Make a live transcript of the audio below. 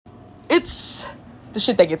It's the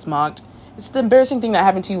shit that gets mocked. It's the embarrassing thing that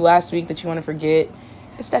happened to you last week that you want to forget.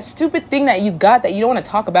 It's that stupid thing that you got that you don't want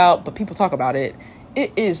to talk about, but people talk about it.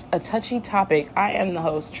 It is a touchy topic. I am the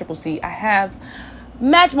host, Triple C. I have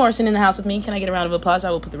Matt Morrison in the house with me. Can I get a round of applause? I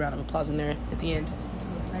will put the round of applause in there at the end.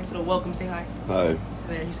 Nice little welcome. Say hi. Hi.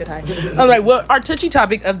 There, he said hi. All right, well, our touchy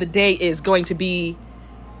topic of the day is going to be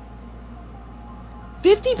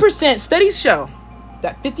 50%. Studies show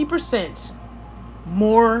that 50%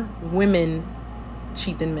 more women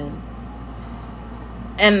cheat than men.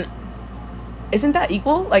 And isn't that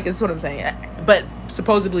equal? Like, it's what I'm saying. But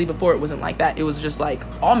supposedly before it wasn't like that. It was just like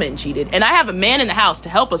all men cheated. And I have a man in the house to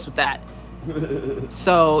help us with that.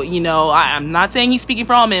 So, you know, I'm not saying he's speaking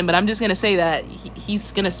for all men, but I'm just going to say that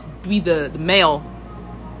he's going to be the male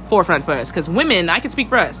forefront for us. Because women, I can speak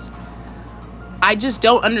for us. I just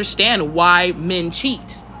don't understand why men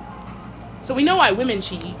cheat. So we know why women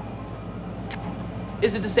cheat.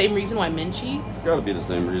 Is it the same reason why men cheat? It's gotta be the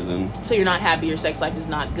same reason. So you're not happy, your sex life is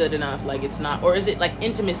not good enough, like it's not, or is it like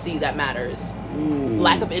intimacy that matters?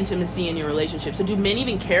 Lack of intimacy in your relationship. So do men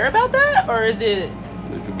even care about that, or is it?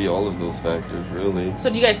 It could be all of those factors, really. So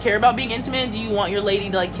do you guys care about being intimate? Do you want your lady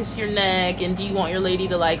to like kiss your neck, and do you want your lady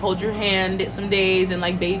to like hold your hand some days and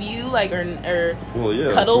like baby you, like or well,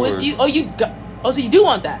 yeah, cuddle with you? So you do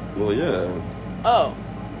want that? Well, yeah. Oh.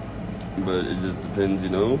 But it just depends, you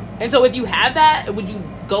know? And so if you have that, would you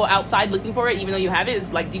go outside looking for it even though you have it?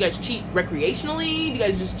 It's like, do you guys cheat recreationally? Do you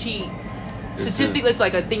guys just cheat statistically? It's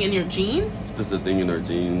like a thing in your genes? It's just a thing in our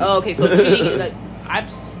genes. Oh, okay. So cheating is like, I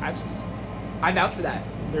vouch for that.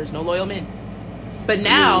 There's no loyal men. But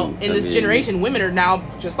now, in this generation, women are now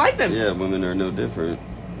just like them. Yeah, women are no different.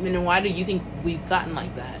 And then why do you think we've gotten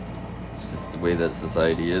like that? It's just the way that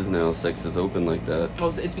society is now. Sex is open like that. Oh,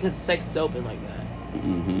 so it's because sex is open like that.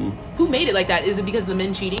 Mm-hmm. Who made it like that? Is it because of the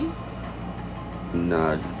men cheating?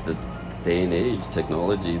 Nah, just the day and age,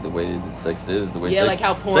 technology, the way that sex is, the way like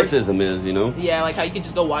how porn, sexism is, you know? Yeah, like how you could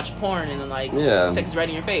just go watch porn and then like sex is right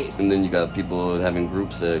in your face. And then you got people having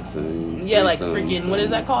group sex and like freaking, what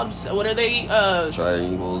is that called? What are they?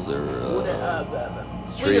 Triangles or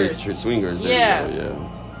swingers. Yeah. There you go,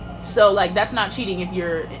 yeah. So like that's not cheating if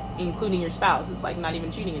you're including your spouse. It's like not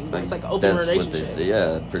even cheating anymore. It's like an open relationship. That's what they say.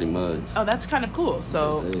 Yeah, pretty much. Oh, that's kind of cool.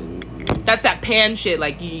 So that's that pan shit.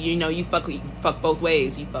 Like you know you fuck both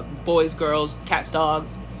ways. You fuck boys, girls, cats,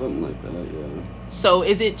 dogs. Something like that. Yeah. So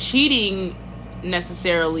is it cheating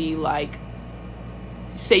necessarily? Like,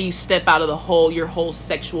 say you step out of your whole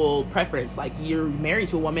sexual preference. Like you're married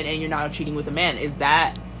to a woman and you're now cheating with a man. Is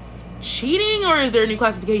that cheating, or is there a new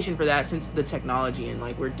classification for that since the technology and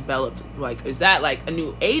like we're developed? Like, is that like a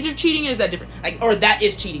new age of cheating, or is that different? Like, or that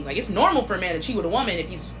is cheating? Like, it's normal for a man to cheat with a woman if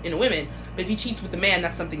he's into women, but if he cheats with a man,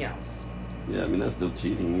 that's something else. Yeah, I mean that's still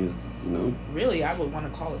cheating, you know. Really, I would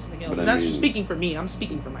want to call it something else. And that's just speaking for me. I'm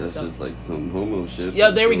speaking for myself. That's just like some homo shit. Yeah,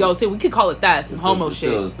 there we go. See, we could call it that. Some homo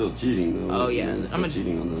shit. It's still cheating though. Oh yeah, I'm gonna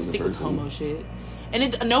cheating on the stick other with person. homo shit.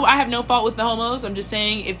 And I have no fault with the homos. I'm just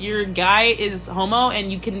saying, if your guy is homo and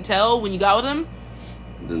you can tell when you got with him,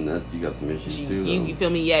 then you got some issues too. You feel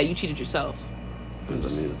me? Yeah, you cheated yourself.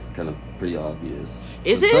 Because I mean, it's kind of pretty obvious.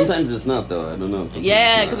 Is it? Sometimes it's not though. I don't know.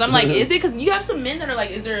 Yeah, because I'm like, is it? Because you have some men that are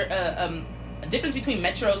like, is there a difference between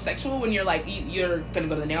metrosexual when you're like you're gonna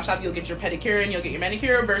go to the nail shop, you'll get your pedicure and you'll get your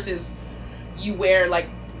manicure, versus you wear like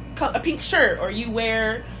a pink shirt, or you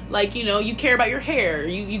wear like, you know, you care about your hair,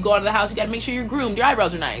 you go out of the house, you gotta make sure you're groomed, your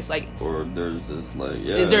eyebrows are nice, like, or there's just like,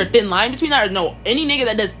 yeah, is there a thin line between that? Or no, any nigga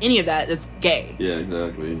that does any of that, that's gay. Yeah,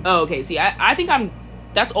 exactly. Oh, okay. See, I think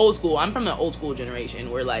that's old school. I'm from the old school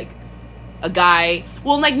generation where like a guy,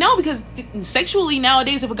 well, like, no, because sexually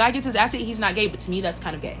nowadays if a guy gets his ass ate, he's not gay, but to me that's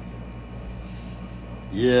kind of gay.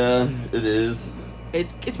 Yeah, it is.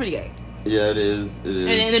 It's pretty gay. Yeah, it is. It is.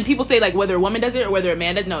 And then people say like whether a woman does it or whether a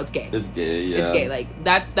man does. No, it's gay. It's gay. Yeah, it's gay. Like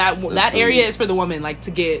that area is for the woman, like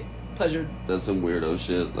to get pleasure. That's some weirdo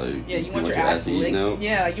shit. Like, yeah, you want your ass licked. Out?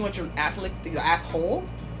 Yeah, like you want your ass licked through your asshole.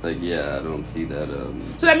 Like, yeah, I don't see that.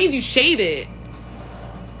 So that means you shave it.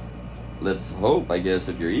 Let's hope, I guess,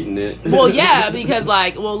 if you're eating it. Well, yeah, because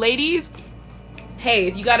like, well, ladies, hey,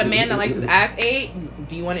 if you got a man that likes his ass ate,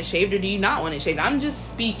 do you want it shaved or do you not want it shaved? I'm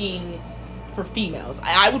just speaking for females.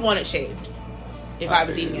 I would want it shaved if I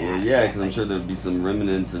was eating ass. Yeah, because I'm sure there'd be some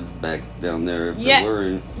reminiscences back down there if there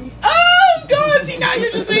were. Oh, God, see, now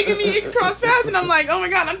you're just making me cross paths, and I'm like, oh my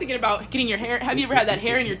God, I'm thinking about getting your hair. Have you ever had that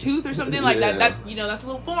hair in your tooth or something like that? That's, you know, that's a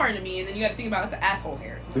little foreign to me, and then you got to think about it's an asshole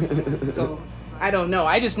hair. So, I don't know.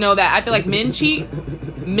 I just know that I feel like men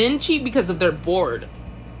cheat because of their boredom.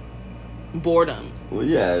 Well,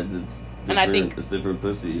 yeah, it's different. And I think it's different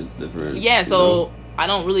pussy. It's different. Yeah, so I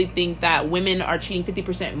don't really think that women are cheating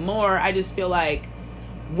 50% more. I just feel like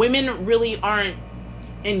women really aren't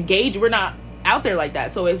engaged. We're not out there like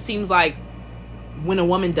that. So it seems like when a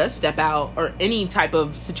woman does step out, or any type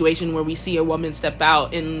of situation where we see a woman step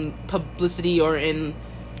out in publicity or in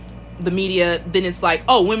the media, then it's like,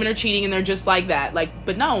 oh, women are cheating and they're just like that. Like,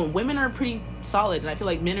 but no, women are pretty solid, and I feel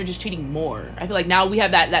like men are just cheating more. I feel like now we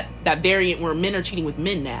have that variant where men are cheating with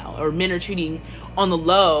men now, or men are cheating on the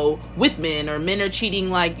low with men, or men are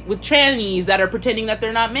cheating like with trannies that are pretending that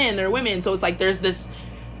they're not men, they're women. So it's like there's this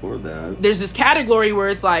category where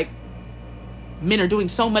it's like men are doing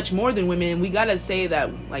so much more than women. We gotta say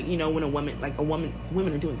that, like, you know, when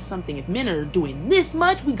women are doing something. If men are doing this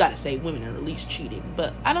much, we gotta say women are at least cheating.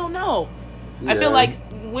 But I don't know. Yeah. I feel like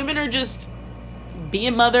women are just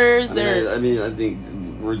being mothers. I think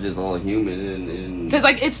we're just all human, and because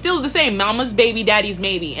like it's still the same, mama's baby, daddy's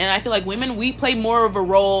maybe. And I feel like women, we play more of a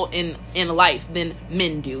role in life than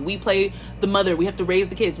men do. We play the mother. We have to raise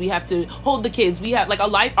the kids. We have to hold the kids. We have like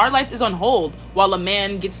our life is on hold, while a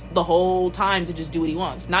man gets the whole time to just do what he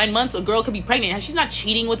wants. 9 months, a girl could be pregnant. She's not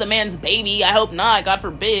cheating with a man's baby. I hope not. God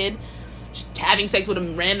forbid. She's having sex with a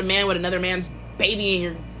random man with another man's baby in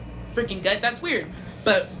your freaking gut. That's weird.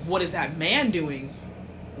 But what is that man doing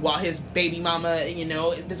while his baby mama, you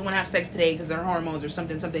know, doesn't want to have sex today because their hormones or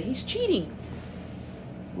something? He's cheating.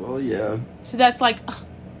 Well, yeah. So that's like,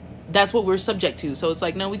 that's what we're subject to. So it's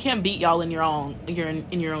like, no, we can't beat y'all in your own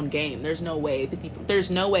game. There's no way. There's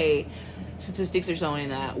no way statistics are showing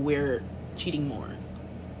that we're cheating more.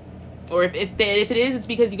 Or if it is, it's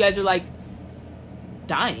because you guys are like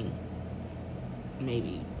dying.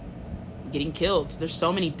 Maybe. Getting killed. There's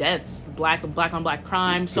so many deaths, black on black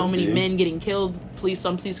crime, so many men getting killed, police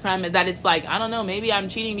crime, that it's like, I don't know, maybe I'm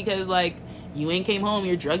cheating because like you ain't came home,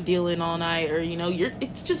 you're drug dealing all night, or you know,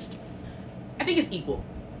 it's just, I think it's equal.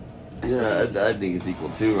 I think it's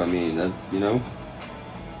equal too. I mean, that's, you know,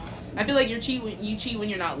 I feel like you cheat when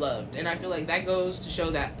you're not loved, and I feel like that goes to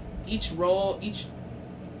show that each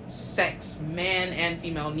sex, man and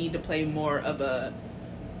female, need to play more of a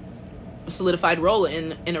solidified role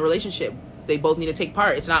in a relationship. They both need to take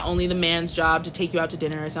part. It's not only the man's job to take you out to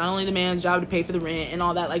dinner. It's not only the man's job to pay for the rent and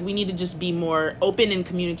all that. Like, we need to just be more open and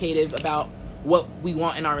communicative about what we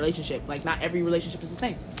want in our relationship. Like, not every relationship is the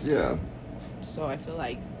same. Yeah. So I feel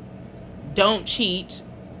like, don't cheat.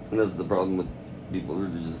 And that's the problem with people who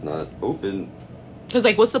are just not open. Because,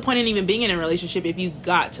 like, what's the point in even being in a relationship if you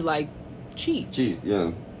got to, like, cheat?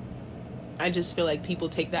 Yeah. I just feel like people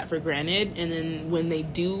take that for granted, and then when they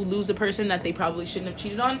do lose a person that they probably shouldn't have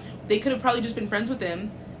cheated on, they could have probably just been friends with them,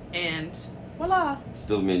 and voila,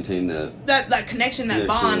 still maintain that connection, that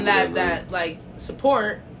bond, that like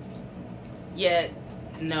support. Yet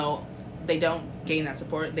no, they don't gain that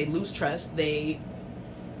support. They lose trust, they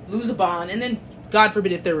lose a bond, and then God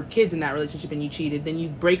forbid if there were kids in that relationship and you cheated, then you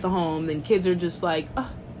break the home, then kids are just like,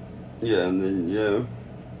 oh. Yeah, and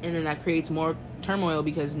then that creates more turmoil,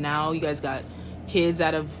 because now you guys got kids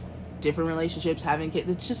out of different relationships having kids.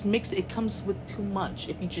 It's just mixed. It comes with too much.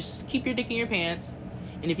 If you just keep your dick in your pants,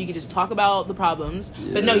 and if you could just talk about the problems.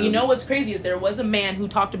 Yeah. But no, you know what's crazy is there was a man who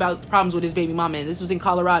talked about the problems with his baby mama, and this was in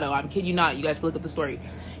Colorado. I'm kidding you not. You guys can look up the story.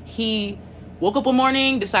 He woke up one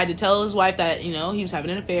morning, decided to tell his wife that, you know, he was having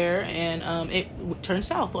an affair, and it turned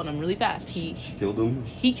south on him really fast. She killed him?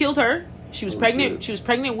 He killed her. She was pregnant. Shit. She was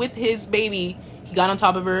pregnant with his baby. He got on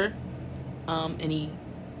top of her. And he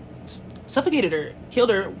suffocated her, killed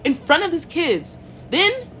her in front of his kids.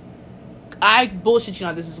 Then, I bullshit you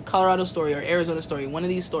not, this is a Colorado story or Arizona story, one of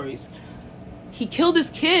these stories. He killed his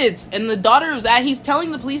kids, and the daughter was he's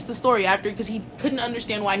telling the police the story after, because he couldn't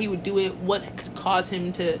understand why he would do it, what could cause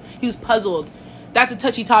him to, he was puzzled. That's a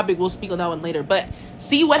touchy topic, we'll speak on that one later. But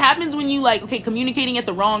see what happens when you, like, okay, communicating at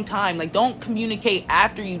the wrong time. Like, don't communicate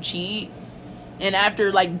after you cheat. And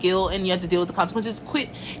after, like, guilt and you have to deal with the consequences,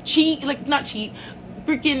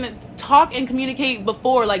 freaking talk and communicate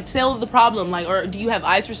before, like, tell the problem, like, or do you have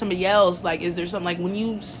eyes for somebody else? Like, is there something, like, when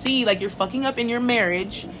you see, like, you're fucking up in your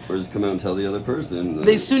marriage, or just come out and tell the other person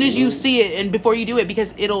as soon as you see it, and before you do it,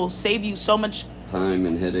 because it'll save you so much time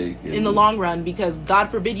and headache in the long run, because God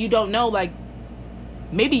forbid you don't know, like,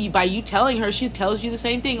 maybe by you telling her, she tells you the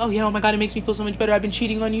same thing. Oh, yeah, oh my God, it makes me feel so much better. I've been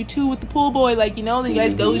cheating on you too with the pool boy. Like, you know, then you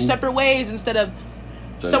guys go separate ways instead of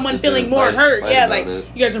someone feeling more hurt. Yeah, like, you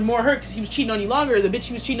guys are more hurt because he was cheating on you longer. The bitch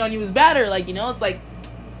he was cheating on you was better. Like, you know, it's like,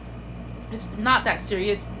 it's not that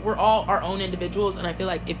serious. We're all our own individuals. And I feel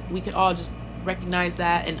like if we could all just recognize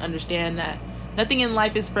that and understand that nothing in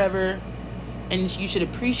life is forever. And you should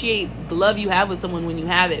appreciate the love you have with someone when you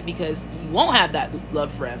have it, because you won't have that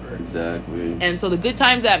love forever. Exactly. And so the good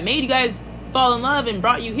times that made you guys fall in love and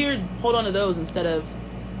brought you here, hold on to those instead of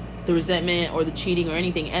the resentment or the cheating or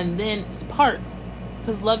anything, and then part,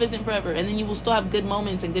 because love isn't forever, and then you will still have good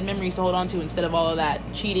moments and good memories to hold on to instead of all of that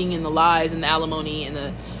cheating and the lies and the alimony and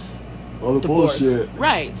the all the divorce. bullshit.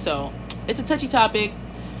 Right. So it's a touchy topic.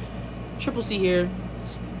 Triple C here.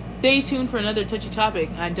 Stay tuned for another touchy topic.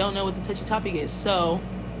 I don't know what the touchy topic is, so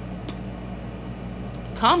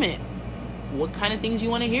comment what kind of things you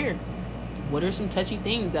want to hear. What are some touchy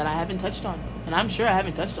things that I haven't touched on? And I'm sure I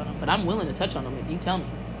haven't touched on them, but I'm willing to touch on them if you tell me.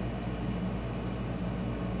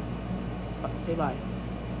 Say bye.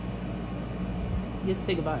 You have to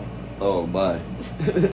say goodbye. Oh, bye.